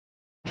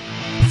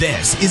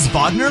This is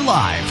Wagner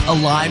Live, a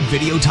live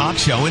video talk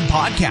show and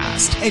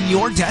podcast, and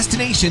your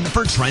destination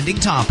for trending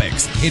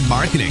topics in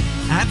marketing,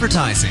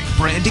 advertising,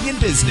 branding, and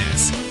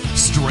business.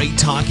 Straight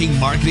talking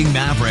marketing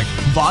maverick,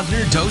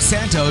 Wagner Dos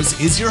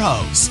Santos is your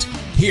host.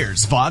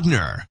 Here's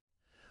Wagner.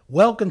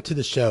 Welcome to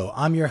the show.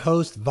 I'm your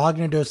host,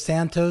 Wagner Dos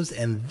Santos,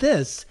 and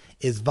this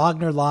is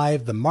Wagner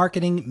Live, the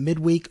marketing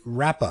midweek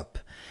wrap-up.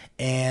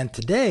 And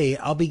today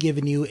I'll be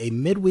giving you a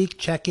midweek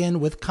check-in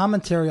with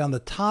commentary on the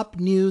top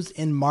news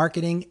in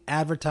marketing,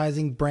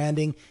 advertising,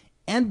 branding,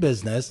 and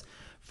business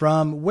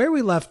from where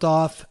we left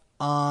off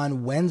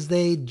on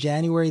Wednesday,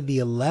 January the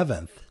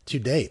 11th to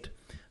date.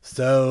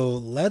 So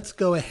let's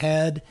go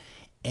ahead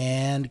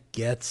and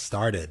get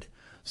started.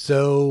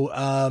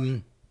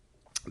 So,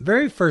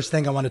 very first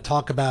thing I want to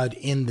talk about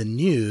in the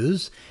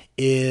news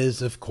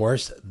is, of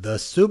course, the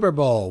Super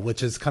Bowl,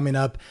 which is coming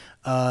up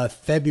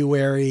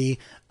February.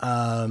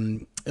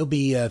 It'll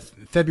be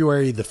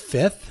February the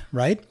 5th,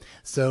 right?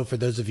 So for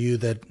those of you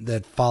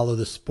that follow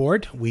the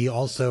sport, we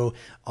also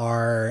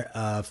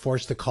are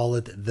forced to call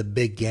it the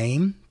big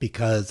game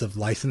because of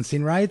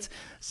licensing rights.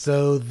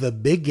 So the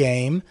big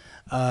game,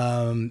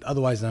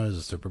 otherwise known as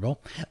the Super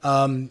Bowl,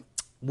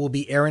 will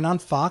be airing on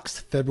Fox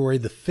February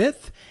the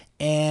 5th.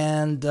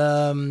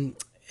 And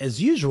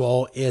as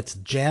usual, it's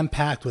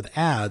jam-packed with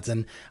ads.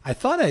 And I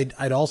thought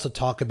I'd also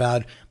talk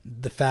about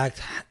the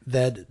fact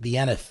that the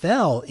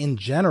NFL in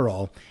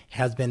general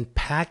has been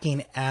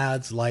packing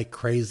ads like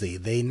crazy.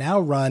 They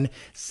now run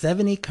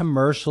 70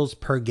 commercials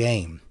per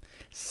game.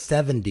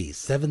 70.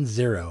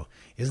 Isn't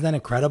that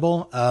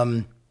incredible?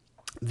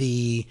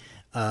 The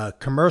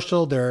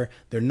commercial, their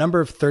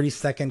number of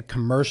 30-second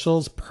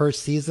commercials per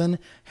season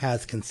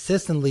has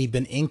consistently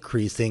been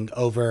increasing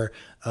over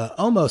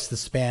almost the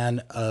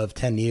span of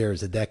 10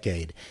 years, a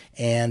decade.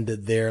 And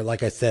they're,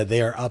 like I said,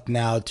 they are up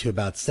now to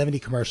about 70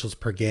 commercials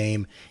per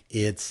game.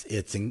 It's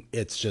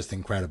just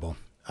incredible.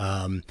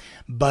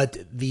 But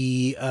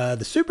the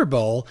Super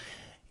Bowl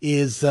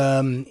is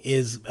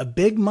a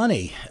big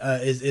money,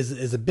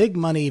 is a big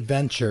money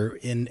venture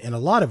in a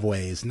lot of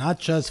ways, not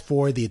just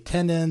for the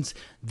attendance,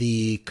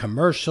 the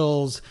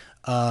commercials,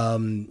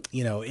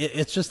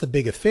 it's just a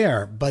big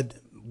affair. But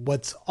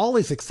what's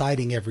always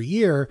exciting every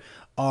year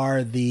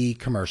are the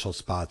commercial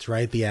spots,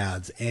 right? The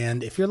ads.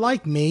 And if you're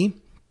like me,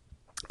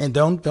 and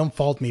don't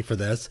fault me for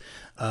this,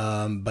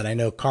 but I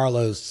know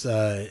Carlos,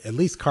 at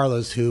least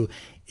Carlos, who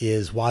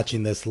is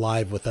watching this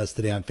live with us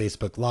today on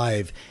Facebook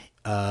Live,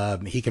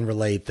 he can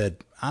relate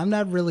that I'm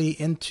not really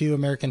into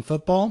American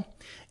football.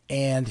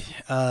 And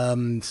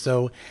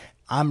so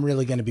I'm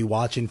really going to be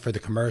watching for the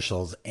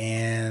commercials.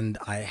 And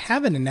I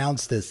haven't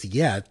announced this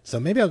yet, so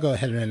maybe I'll go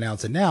ahead and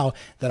announce it now,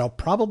 that I'll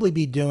probably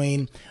be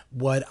doing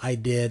what I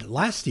did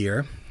last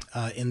year,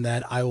 in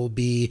that I will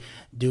be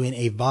doing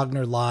a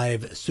Wagner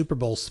Live Super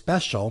Bowl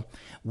special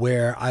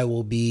where I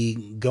will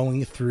be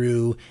going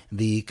through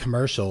the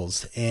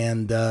commercials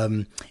and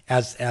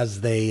as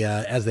they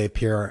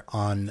appear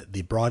on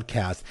the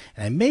broadcast.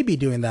 And I may be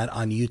doing that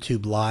on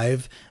YouTube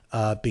Live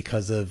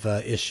because of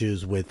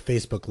issues with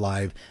Facebook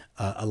Live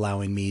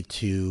allowing me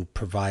to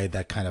provide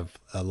that kind of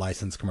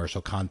licensed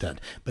commercial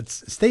content. But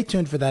stay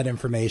tuned for that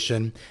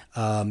information.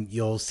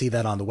 You'll see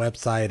that on the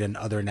website and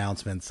other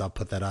announcements. I'll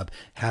put that up.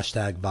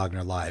 #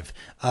 Wagner Live.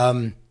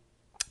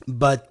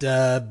 But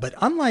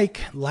unlike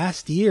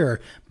last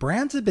year,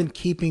 brands have been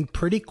keeping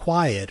pretty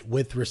quiet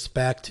with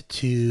respect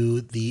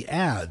to the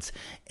ads.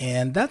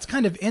 And that's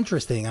kind of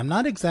interesting. I'm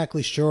not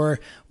exactly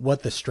sure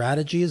what the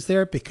strategy is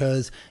there,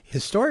 because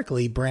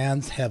historically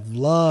brands have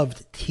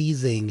loved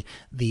teasing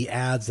the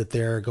ads that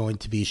they're going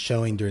to be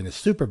showing during the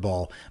Super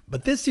Bowl.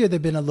 But this year they've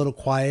been a little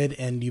quiet,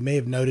 and you may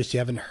have noticed you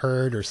haven't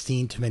heard or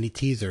seen too many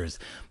teasers.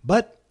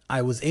 But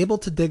I was able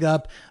to dig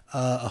up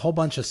a whole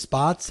bunch of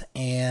spots,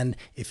 and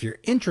if you're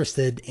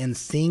interested in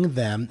seeing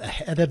them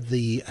ahead of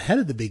the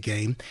big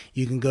game,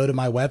 you can go to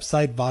my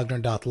website,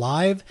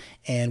 wagner.live,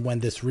 and when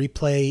this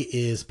replay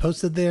is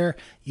posted there,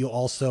 you'll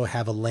also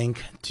have a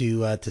link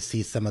to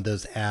see some of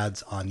those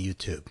ads on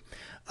YouTube.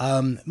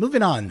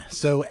 Moving on,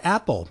 so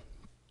Apple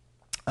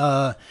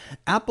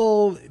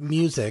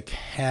Music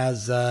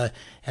has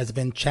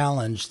been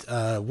challenged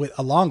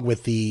along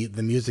with the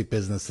music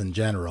business in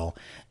general.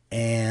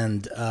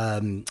 And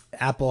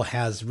Apple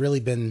has really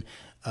been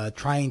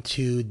trying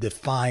to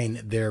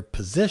define their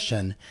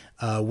position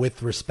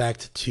with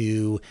respect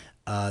to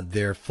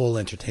their full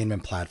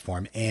entertainment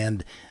platform.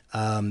 And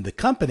the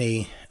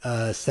company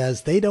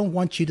says they don't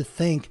want you to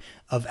think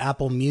of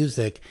Apple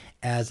Music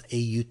as a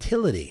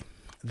utility.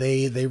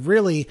 They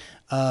really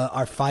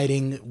are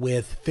fighting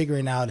with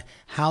figuring out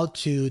how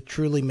to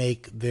truly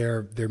make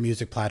their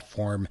music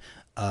platform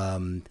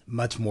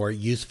much more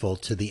useful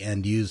to the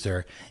end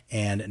user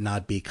and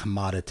not be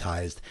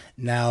commoditized.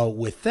 Now,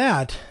 with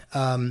that,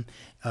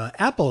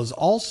 Apple is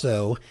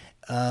also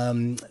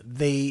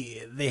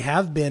they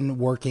have been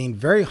working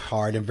very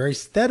hard and very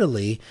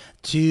steadily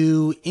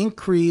to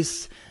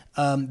increase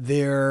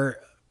their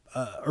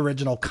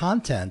original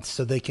content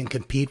so they can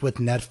compete with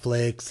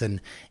Netflix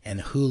and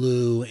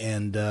Hulu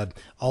and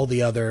all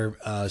the other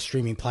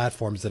streaming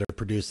platforms that are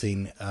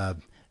producing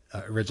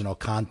original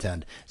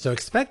content. So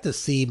expect to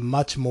see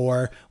much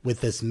more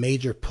with this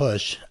major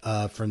push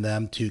from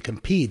them to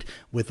compete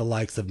with the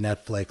likes of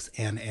Netflix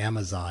and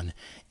Amazon.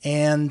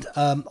 And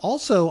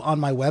also on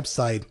my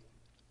website,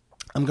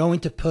 I'm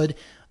going to put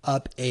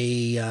up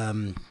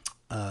a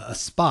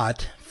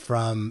spot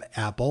from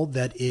Apple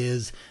that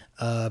is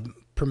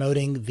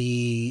promoting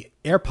the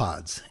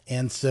AirPods.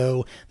 And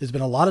so there's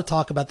been a lot of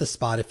talk about the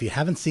spot. If you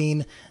haven't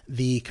seen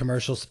the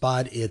commercial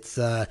spot, it's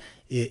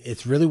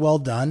really well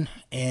done,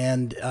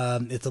 and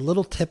it's a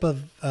little tip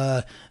of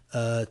the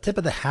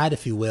hat,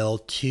 if you will,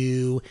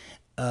 to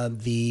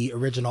the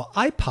original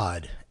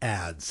iPod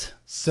ads.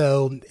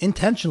 So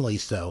intentionally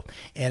so.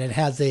 And it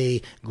has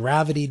a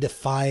gravity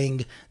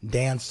defying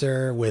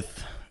dancer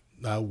with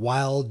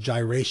wild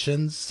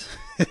gyrations,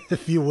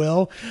 if you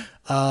will,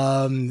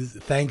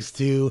 thanks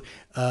to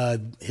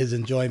his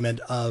enjoyment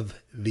of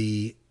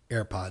the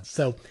AirPods.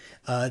 So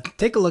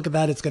take a look at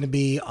that. It's going to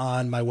be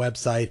on my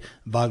website,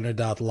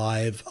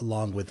 Wagner.live,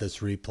 along with this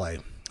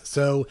replay.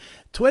 So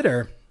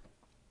Twitter,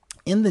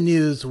 in the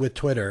news with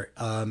Twitter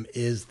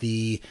is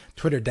the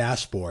Twitter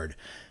dashboard.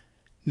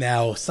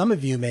 Now, some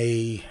of you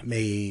may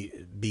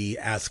be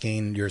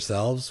asking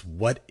yourselves,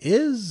 what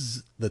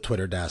is the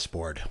Twitter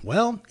dashboard?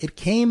 Well, it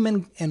came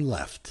and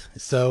left.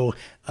 So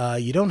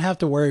you don't have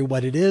to worry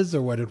what it is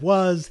or what it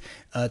was.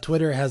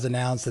 Twitter has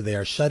announced that they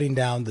are shutting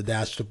down the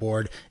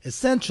dashboard.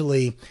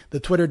 Essentially, the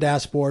Twitter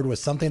dashboard was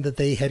something that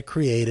they had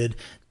created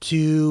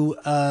to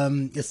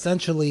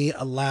essentially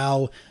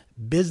allow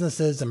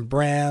businesses and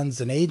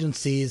brands and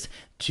agencies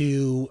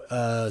to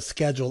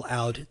schedule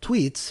out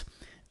tweets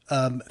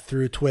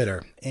through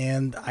Twitter.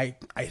 And I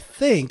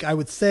think I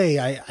would say,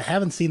 I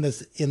haven't seen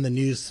this in the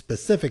news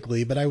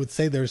specifically, but I would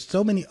say there's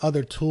so many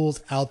other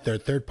tools out there,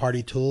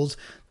 third-party tools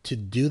to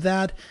do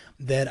that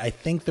I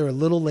think they're a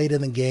little late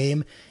in the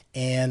game.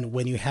 And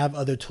when you have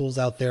other tools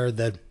out there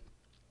that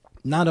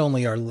not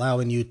only are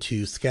allowing you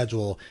to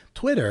schedule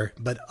Twitter,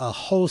 but a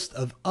host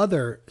of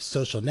other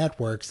social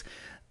networks,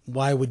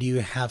 why would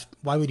you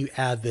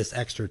add this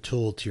extra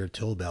tool to your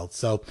tool belt?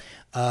 So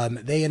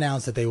they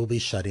announced that they will be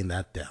shutting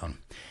that down.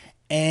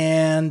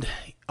 And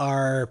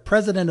our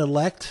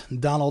president-elect,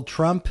 Donald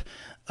Trump,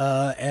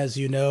 as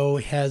you know,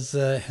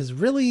 has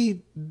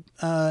really,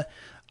 I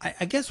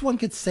guess one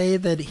could say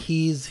that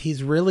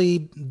he's really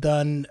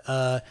done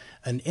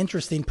an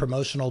interesting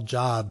promotional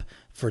job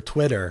for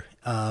Twitter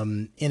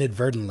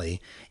inadvertently.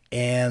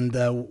 And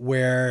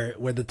where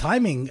the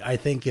timing, I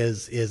think,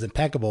 is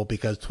impeccable,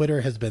 because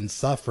Twitter has been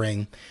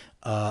suffering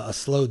a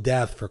slow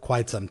death for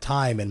quite some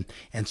time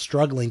and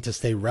struggling to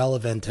stay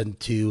relevant and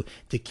to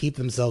keep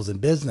themselves in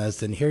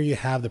business. And here you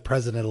have the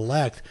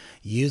president-elect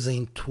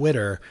using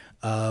Twitter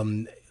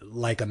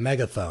like a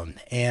megaphone.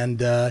 And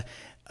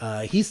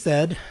he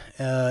said,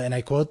 and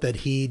I quote, that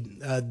he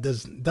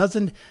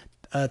doesn't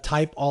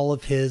type all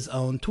of his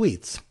own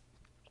tweets.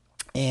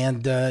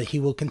 And he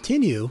will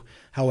continue,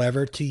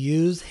 however, to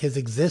use his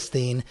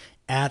existing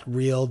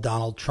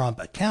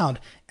 @RealDonaldTrump account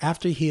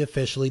after he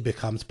officially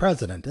becomes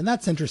president. And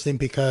that's interesting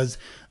because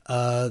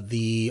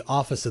the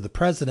office of the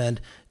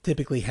president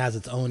typically has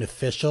its own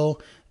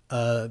official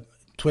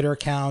Twitter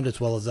account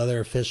as well as other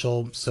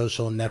official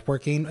social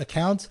networking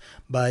accounts.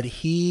 But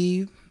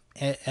he,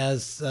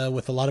 as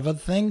with a lot of other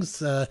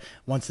things,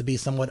 wants to be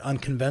somewhat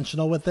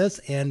unconventional with this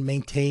and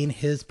maintain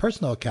his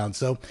personal account.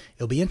 So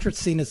it'll be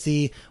interesting to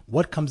see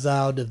what comes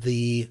out of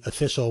the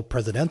official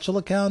presidential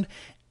account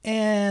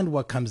and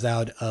what comes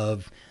out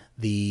of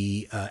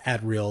the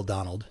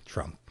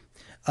 @RealDonaldTrump.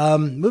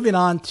 Moving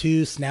on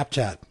to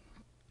Snapchat.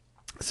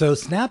 So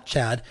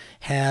Snapchat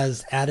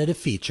has added a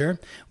feature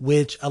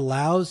which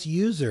allows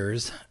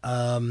users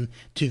to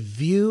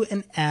view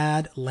an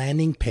ad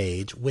landing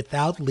page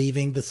without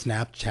leaving the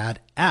Snapchat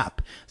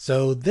app.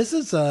 So this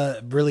is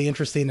really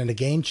interesting and a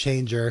game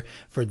changer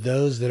for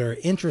those that are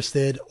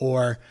interested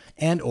or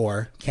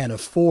can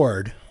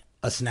afford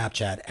a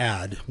Snapchat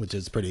ad, which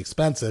is pretty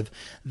expensive.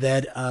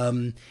 That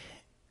a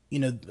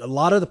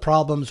lot of the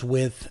problems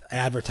with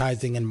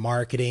advertising and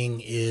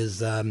marketing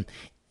is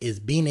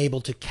being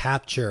able to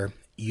capture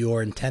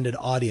your intended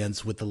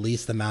audience with the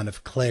least amount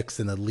of clicks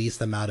and the least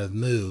amount of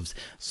moves.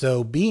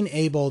 So being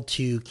able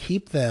to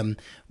keep them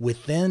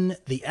within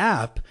the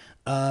app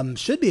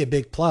should be a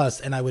big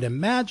plus, and I would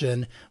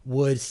imagine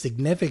would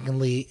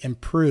significantly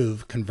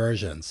improve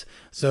conversions.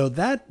 So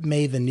that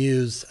made the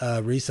news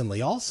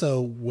recently. Also,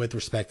 with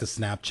respect to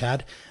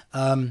Snapchat,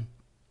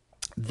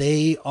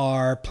 they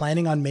are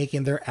planning on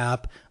making their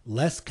app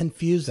less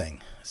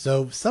confusing.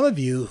 So some of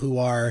you who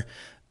are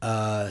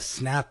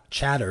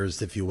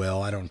Snapchatters, if you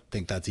will, I don't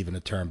think that's even a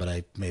term, but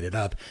I made it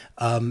up,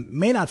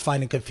 may not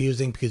find it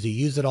confusing because you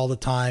use it all the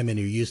time and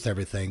you're used to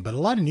everything. But a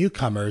lot of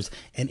newcomers,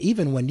 and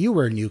even when you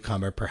were a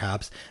newcomer,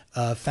 perhaps,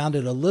 found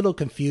it a little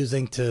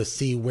confusing to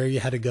see where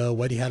you had to go,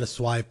 what you had to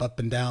swipe up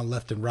and down,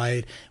 left and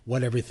right,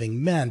 what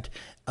everything meant.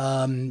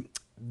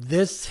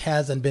 this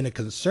hasn't been a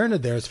concern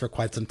of theirs for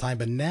quite some time,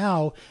 but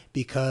now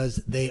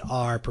because they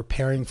are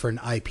preparing for an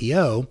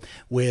IPO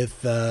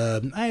with,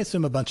 I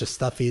assume, a bunch of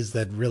stuffies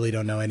that really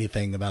don't know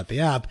anything about the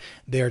app,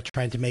 they're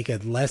trying to make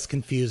it less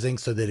confusing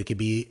so that it could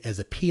be as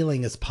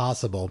appealing as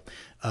possible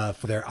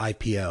for their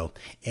IPO.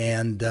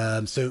 And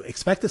so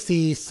expect to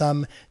see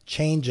some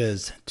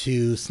changes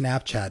to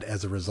Snapchat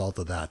as a result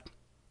of that.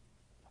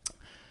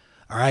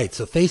 All right,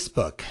 so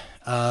Facebook.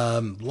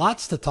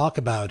 Lots to talk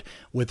about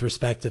with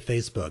respect to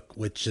Facebook,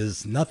 which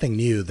is nothing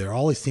new. There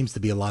always seems to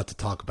be a lot to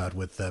talk about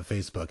with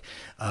Facebook.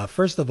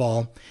 First of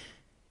all,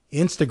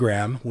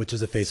 Instagram, which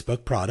is a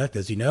Facebook product,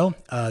 as you know,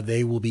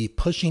 they will be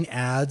pushing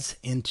ads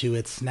into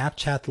its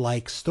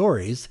Snapchat-like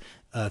stories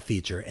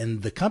feature.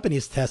 And the company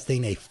is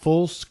testing a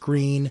full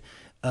screen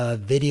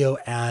video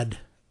ad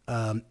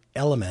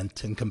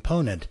element and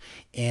component.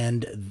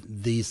 And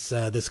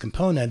this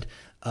component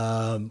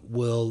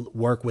will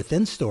work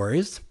within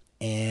stories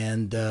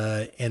and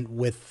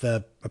with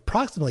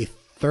approximately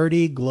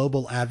 30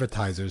 global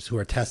advertisers who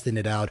are testing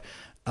it out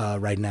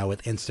right now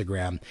with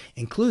Instagram,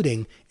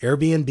 including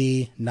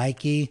Airbnb,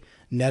 Nike,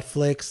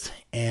 Netflix,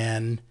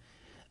 and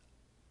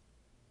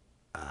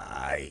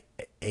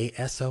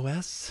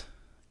ASOS.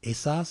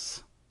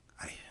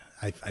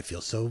 I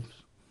feel so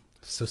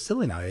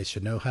silly now. I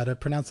should know how to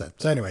pronounce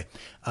that. So anyway,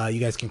 you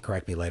guys can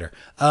correct me later.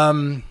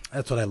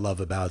 That's what I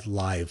love about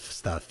live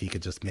stuff. You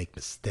could just make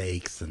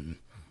mistakes and,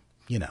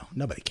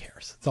 nobody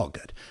cares. It's all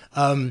good.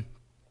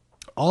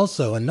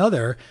 Also,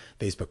 another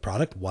Facebook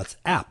product,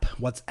 WhatsApp.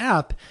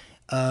 WhatsApp,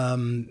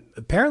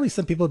 apparently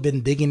some people have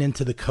been digging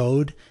into the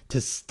code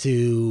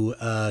to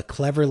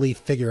cleverly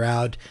figure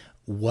out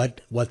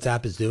what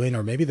WhatsApp is doing,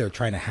 or maybe they're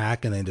trying to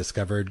hack and they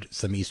discovered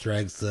some Easter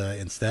eggs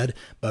instead.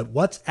 But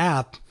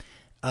WhatsApp,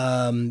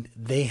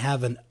 they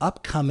have an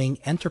upcoming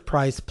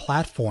enterprise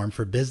platform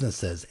for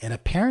businesses, and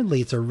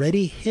apparently it's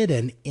already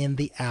hidden in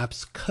the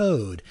app's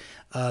code.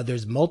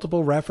 There's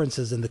multiple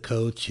references in the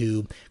code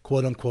to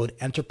quote unquote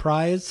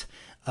enterprise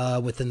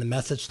within the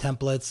message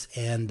templates,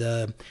 and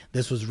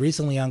this was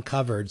recently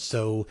uncovered.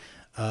 So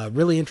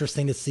really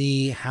interesting to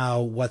see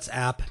how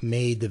WhatsApp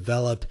may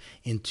develop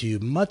into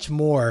much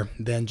more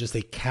than just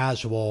a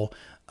casual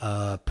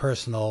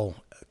personal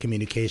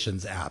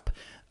communications app.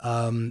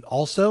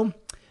 Also,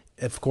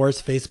 of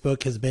course,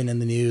 Facebook has been in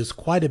the news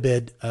quite a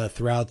bit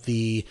throughout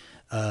the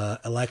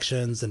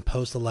elections and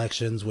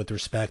post-elections with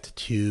respect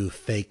to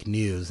fake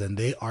news. And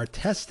they are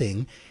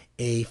testing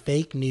a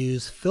fake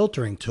news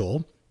filtering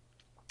tool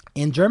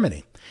in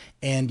Germany.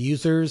 And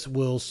users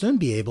will soon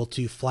be able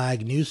to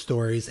flag news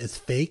stories as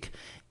fake,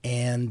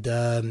 and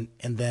then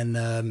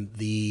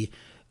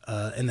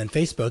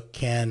Facebook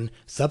can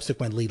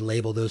subsequently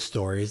label those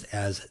stories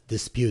as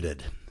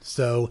disputed.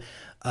 So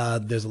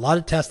there's a lot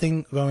of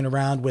testing going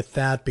around with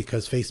that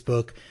because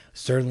Facebook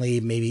certainly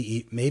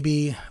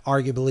maybe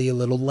arguably a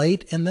little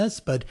late in this,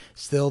 but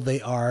still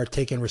they are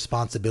taking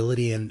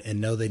responsibility and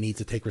know they need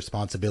to take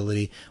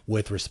responsibility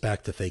with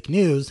respect to fake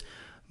news,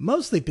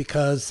 mostly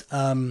because,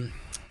 I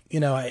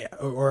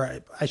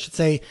should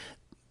say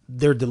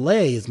their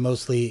delay is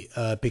mostly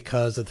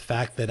because of the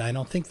fact that I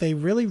don't think they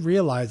really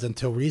realized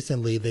until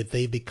recently that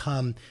they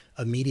become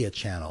a media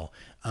channel.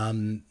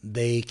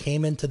 They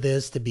came into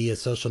this to be a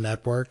social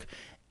network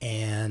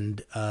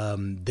and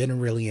didn't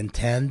really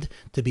intend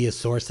to be a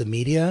source of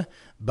media,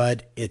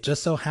 but it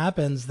just so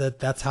happens that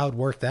that's how it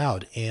worked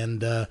out.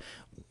 And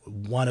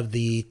one of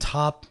the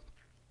top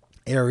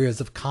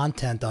areas of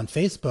content on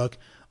Facebook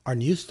are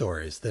news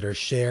stories that are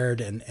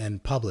shared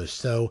and published.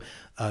 So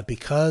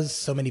because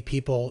so many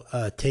people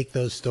take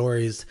those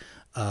stories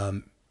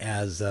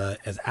as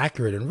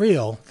accurate and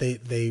real,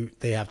 they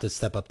have to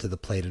step up to the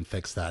plate and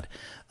fix that.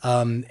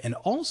 And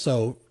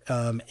also,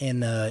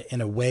 in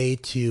a way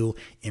to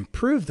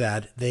improve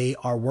that, they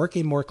are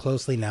working more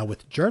closely now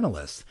with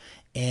journalists.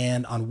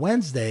 And on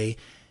Wednesday,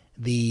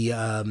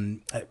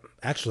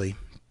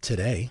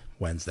 today,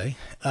 Wednesday,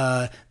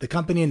 the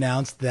company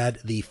announced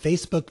that the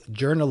Facebook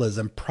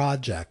Journalism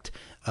Project,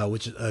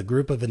 which is a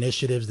group of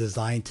initiatives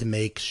designed to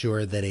make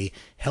sure that a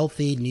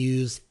healthy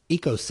news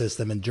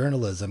ecosystem in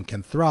journalism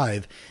can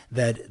thrive,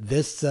 that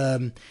this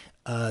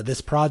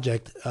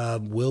project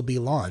will be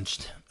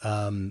launched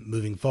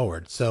moving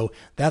forward. So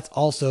that's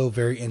also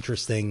very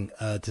interesting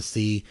to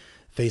see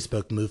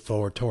Facebook move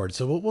forward towards.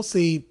 So we'll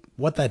see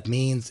what that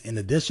means in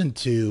addition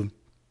to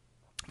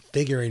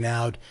figuring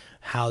out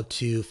how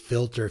to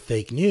filter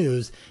fake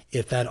news,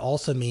 if that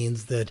also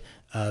means that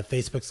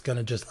Facebook's going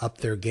to just up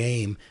their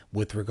game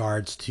with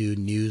regards to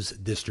news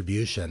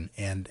distribution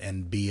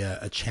and be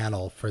a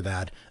channel for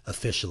that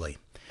officially.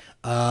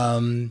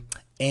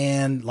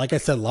 And like I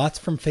said, lots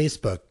from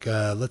Facebook.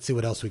 Let's see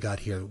what else we got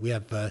here. We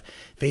have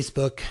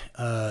Facebook.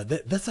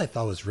 This I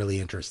thought was really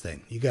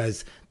interesting. You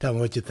guys tell me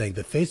what you think.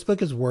 That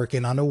Facebook is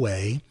working on a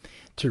way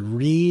to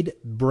read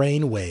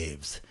brain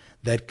waves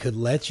that could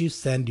let you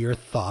send your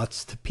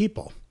thoughts to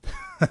people.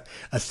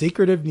 A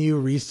secretive new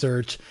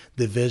research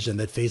division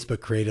that Facebook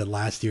created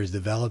last year is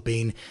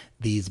developing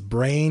these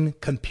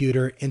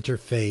brain-computer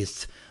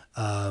interface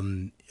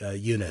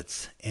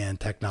units and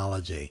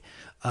technology.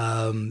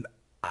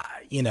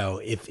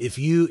 If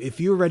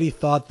you already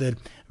thought that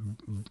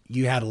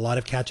you had a lot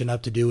of catching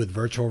up to do with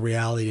virtual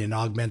reality and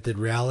augmented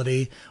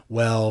reality,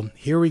 well,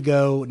 here we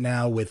go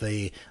now with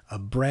a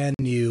brand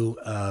new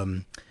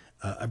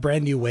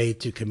way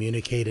to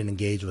communicate and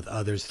engage with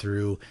others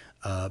through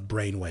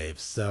brainwaves.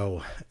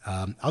 So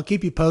I'll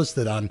keep you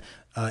posted on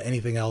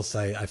anything else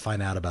I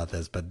find out about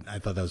this, but I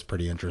thought that was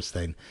pretty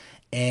interesting.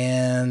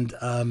 And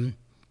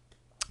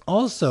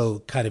also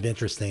kind of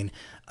interesting,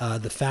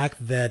 the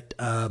fact that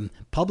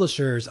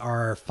publishers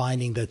are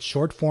finding that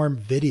short form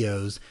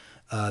videos,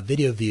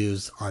 video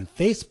views on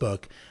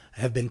Facebook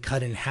have been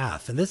cut in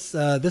half. And this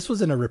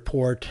was in a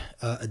report,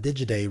 a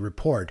Digiday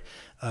report.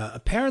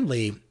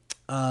 Apparently,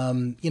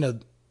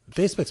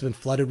 Facebook's been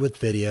flooded with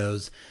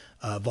videos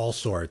of all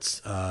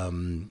sorts,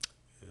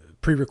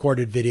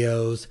 pre-recorded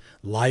videos,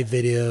 live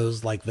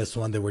videos like this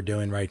one that we're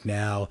doing right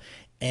now.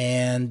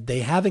 And they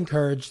have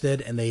encouraged it,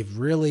 and they've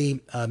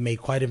really made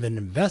quite an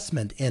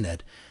investment in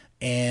it,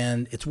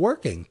 and it's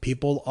working.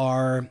 People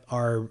are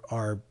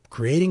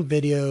creating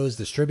videos,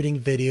 distributing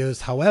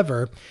videos.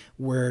 However,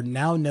 we're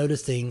now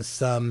noticing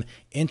some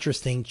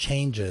interesting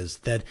changes,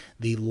 that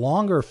the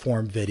longer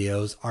form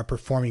videos are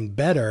performing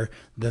better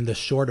than the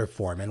shorter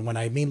form. And when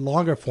I mean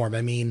longer form,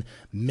 I mean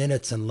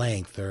minutes in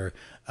length, or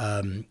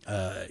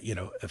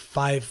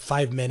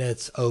 5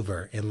 minutes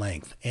over in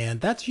length.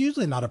 And that's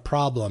usually not a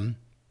problem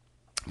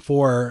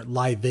for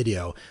live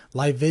video.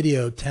 Live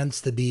video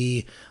tends to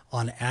be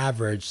on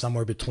average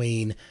somewhere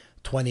between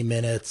 20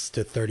 minutes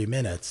to 30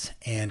 minutes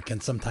and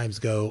can sometimes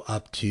go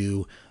up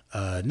to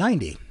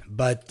 90.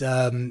 But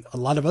a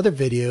lot of other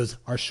videos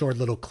are short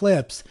little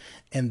clips,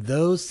 and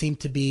those seem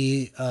to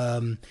be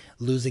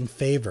losing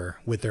favor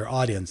with their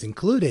audience,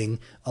 including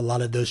a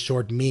lot of those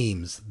short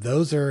memes.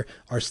 Those are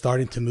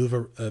starting to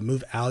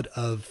move out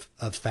of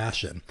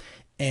fashion.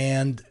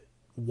 And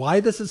why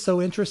this is so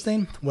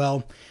interesting?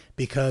 Well,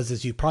 because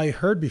as you probably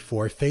heard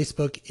before,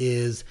 Facebook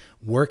is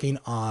working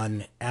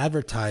on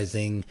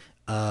advertising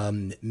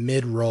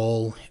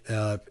mid-roll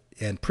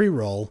and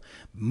pre-roll,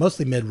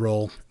 mostly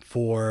mid-roll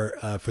for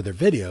their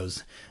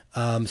videos.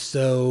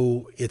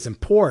 So it's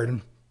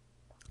important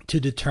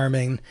to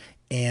determine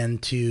and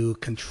to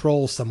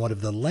control somewhat of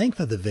the length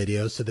of the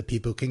video so that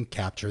people can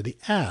capture the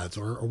ads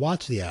or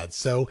watch the ads.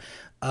 So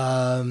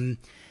the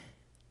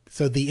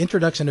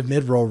introduction of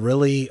mid-roll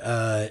really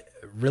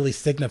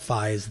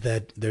signifies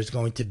that there's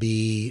going to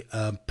be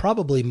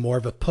probably more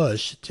of a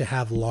push to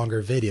have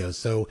longer videos.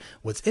 So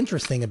what's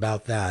interesting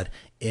about that,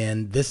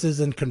 and this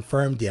isn't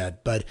confirmed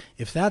yet, but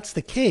if that's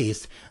the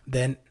case,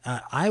 then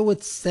I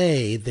would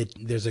say that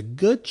there's a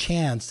good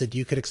chance that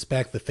you could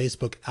expect the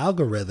Facebook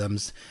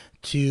algorithms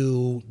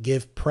to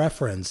give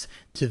preference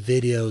to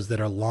videos that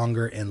are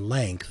longer in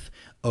length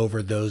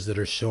over those that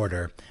are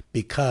shorter,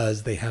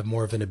 because they have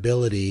more of an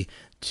ability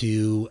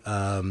to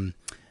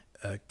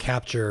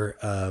capture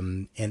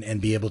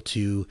and be able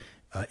to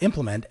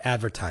implement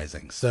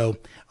advertising. So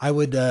I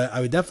would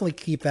definitely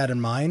keep that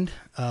in mind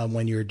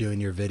when you're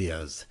doing your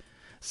videos.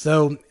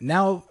 So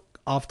now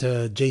off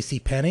to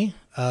JCPenney.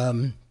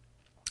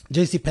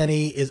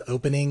 JCPenney is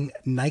opening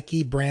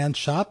Nike brand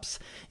shops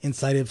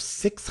inside of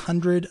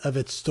 600 of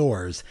its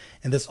stores,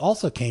 and this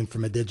also came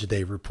from a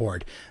Digiday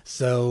report.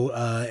 So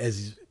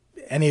as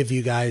any of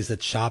you guys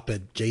that shop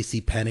at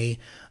JCPenney,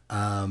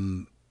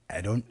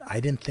 I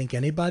didn't think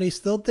anybody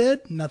still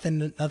did.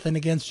 Nothing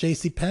against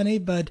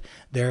JCPenney, but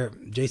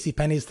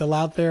JCPenney is still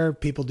out there.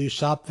 People do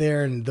shop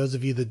there, and those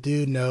of you that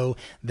do know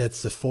that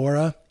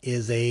Sephora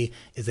is a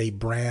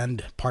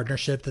brand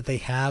partnership that they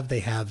have. They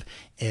have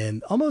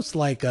in almost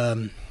like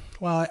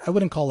well, I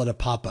wouldn't call it a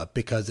pop-up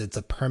because it's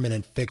a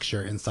permanent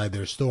fixture inside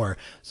their store.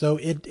 So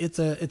it's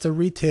a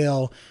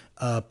retail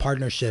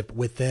partnership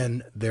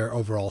within their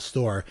overall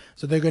store.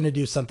 So they're going to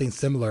do something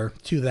similar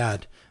to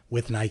that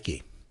with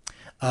Nike.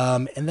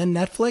 And then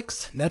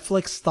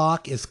Netflix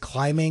stock is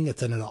climbing.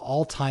 It's at an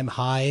all-time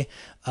high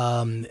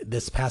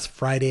this past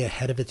Friday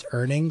ahead of its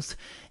earnings.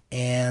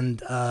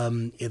 And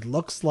it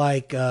looks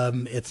like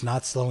it's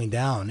not slowing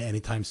down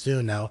anytime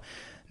soon. Now,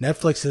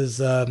 Netflix has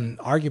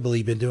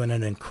arguably been doing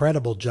an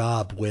incredible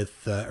job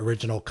with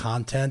original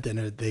content,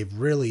 and they've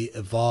really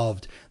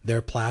evolved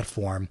their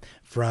platform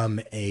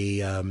from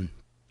a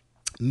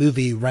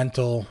movie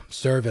rental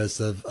service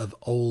of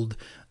old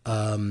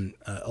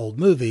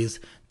movies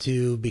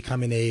to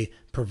becoming a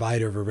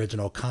provider of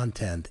original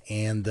content,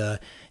 and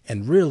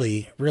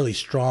really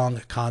strong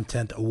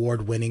content,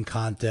 award-winning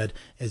content.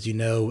 As you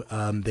know,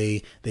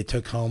 they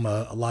took home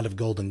a lot of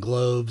Golden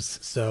Globes.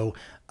 So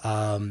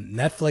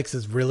Netflix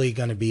is really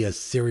going to be a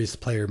serious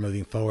player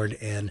moving forward,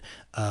 and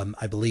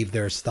I believe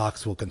their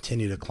stocks will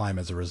continue to climb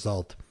as a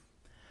result.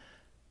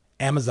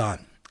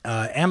 Amazon,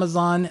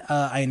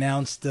 I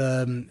announced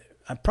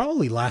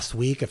probably last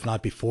week, if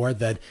not before,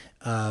 that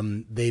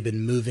they've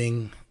been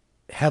moving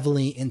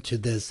heavily into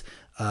this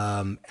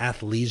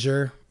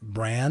athleisure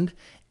brand,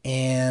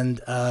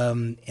 And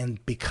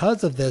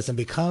because of this, and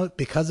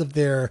because of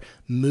their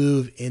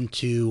move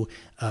into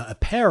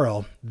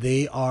apparel,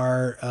 they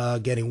are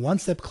getting one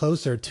step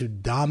closer to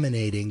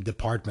dominating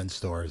department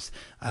stores.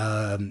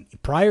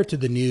 Prior to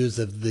the news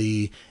of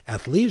the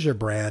athleisure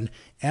brand,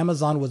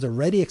 Amazon was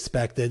already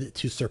expected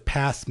to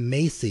surpass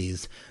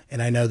Macy's,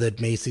 and I know that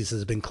Macy's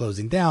has been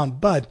closing down,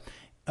 but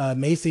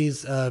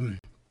Macy's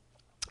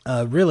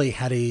really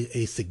had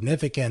a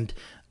significant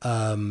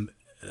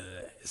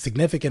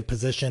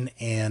position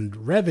and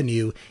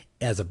revenue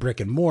as a brick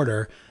and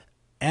mortar.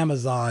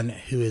 Amazon,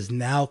 who is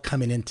now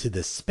coming into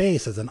this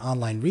space as an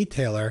online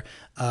retailer,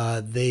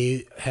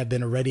 they have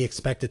been already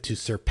expected to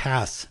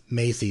surpass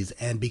Macy's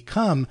and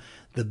become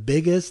the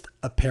biggest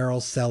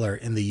apparel seller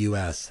in the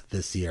US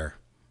this year.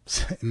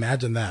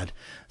 Imagine that.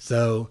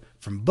 So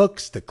from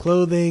books to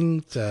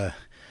clothing to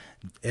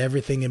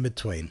everything in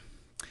between.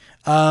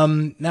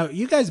 Now,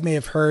 you guys may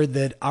have heard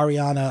that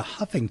Arianna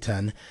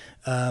Huffington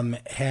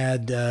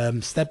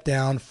had stepped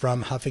down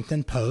from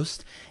Huffington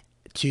Post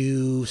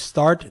to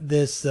start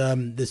this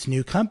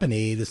new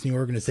company, this new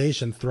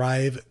organization,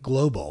 Thrive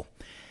Global.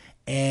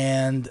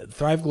 And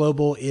Thrive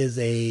Global is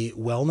a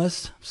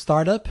wellness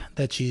startup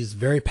that she's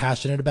very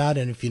passionate about.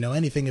 And if you know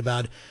anything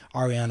about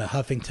Arianna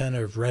Huffington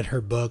or have read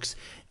her books,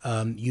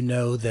 you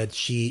know that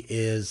she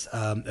is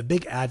a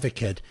big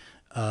advocate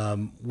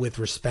with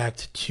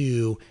respect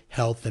to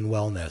health and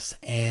wellness.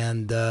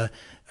 And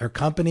her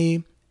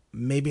company,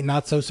 maybe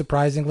not so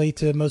surprisingly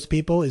to most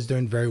people, is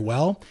doing very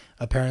well.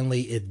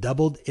 Apparently, it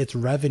doubled its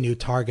revenue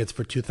targets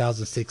for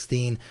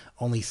 2016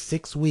 only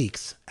 6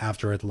 weeks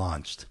after it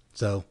launched.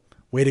 So,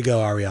 way to go,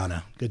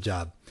 Arianna. Good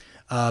job.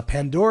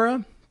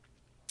 Pandora,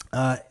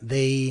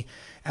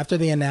 after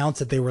they announced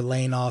that they were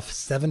laying off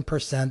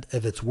 7%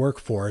 of its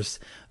workforce,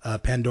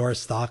 Pandora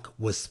stock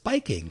was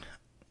spiking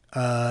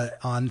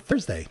on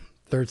Thursday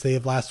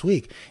of last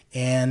week.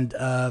 And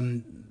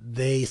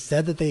they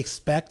said that they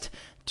expect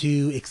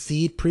to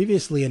exceed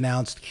previously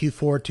announced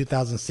Q4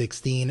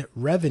 2016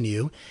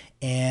 revenue,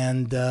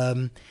 and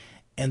that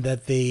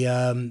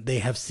they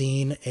have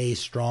seen a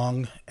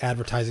strong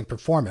advertising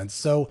performance.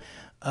 So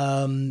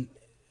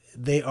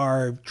they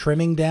are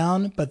trimming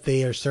down, but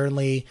they are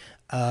certainly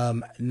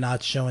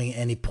not showing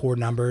any poor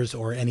numbers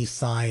or any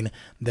sign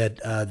that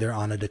they're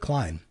on a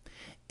decline.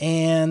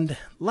 And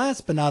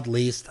last but not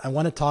least, I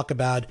want to talk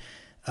about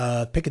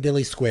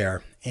Piccadilly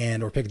Square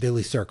or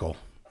Piccadilly Circle.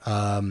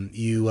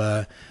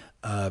 You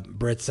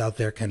Brits out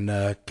there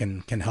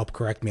can help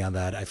correct me on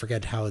that. I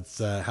forget how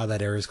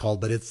that area is called,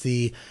 but it's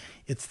the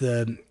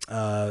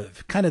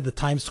kind of the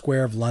Times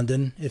Square of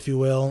London, if you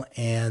will,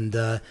 and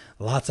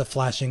lots of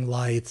flashing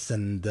lights,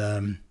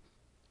 and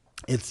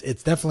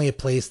it's definitely a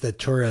place that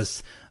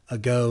tourists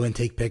go and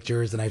take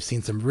pictures. And I've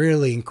seen some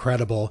really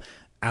incredible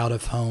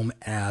out-of-home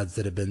ads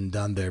that have been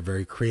done there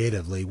very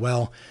creatively.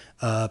 Well,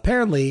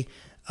 apparently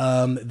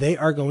they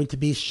are going to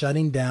be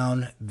shutting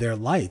down their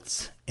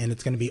lights, and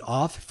it's going to be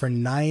off for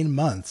 9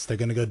 months. They're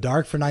going to go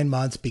dark for 9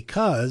 months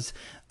because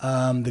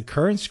the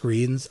current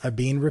screens are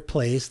being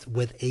replaced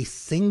with a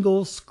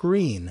single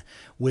screen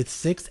with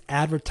 6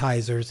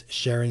 advertisers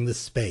sharing the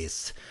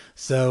space.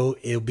 So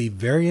it'll be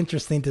very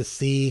interesting to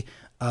see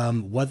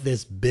what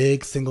this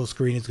big single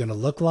screen is going to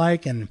look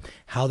like and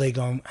how they're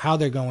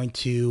going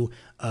to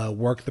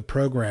work the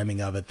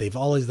programming of it. They've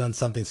always done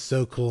something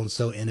so cool and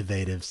so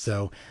innovative.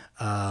 So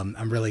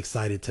I'm really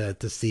excited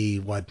to see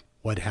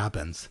what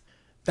happens.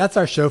 That's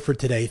our show for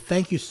today.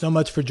 Thank you so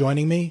much for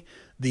joining me.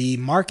 The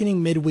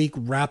Marketing Midweek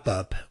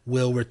Wrap-Up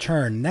will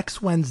return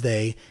next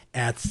Wednesday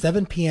at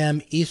 7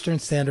 p.m. Eastern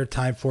Standard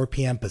Time, 4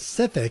 p.m.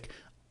 Pacific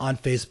on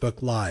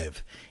Facebook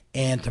Live.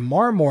 And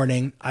tomorrow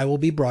morning, I will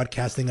be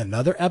broadcasting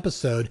another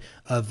episode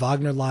of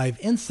Wagner Live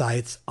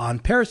Insights on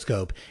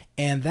Periscope,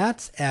 and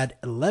that's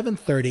at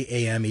 11:30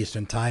 a.m.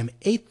 Eastern Time,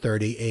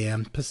 8:30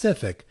 a.m.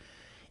 Pacific.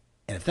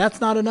 And if that's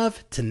not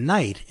enough,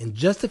 tonight, in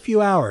just a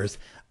few hours,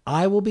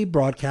 I will be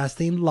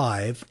broadcasting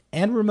live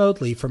and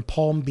remotely from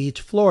Palm Beach,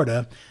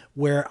 Florida,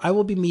 where I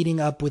will be meeting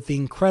up with the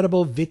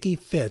incredible Vicky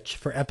Fitch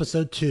for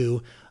episode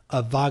 2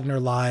 of Wagner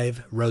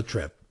Live Road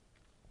Trip.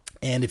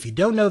 And if you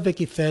don't know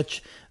Vicky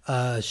Fitch,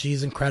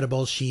 she's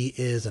incredible. She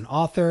is an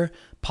author,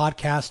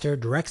 podcaster,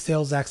 direct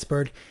sales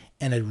expert,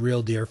 and a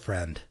real dear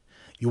friend.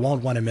 You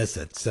won't want to miss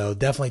it, so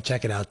definitely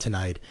check it out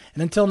tonight.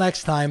 And until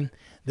next time,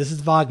 this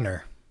is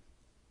Wagner,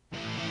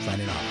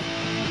 signing off.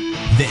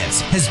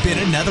 This has been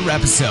another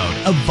episode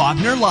of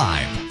Wagner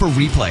Live. For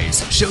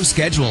replays, show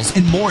schedules,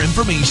 and more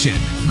information,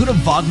 go to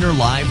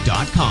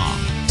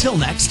WagnerLive.com. Till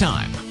next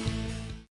time.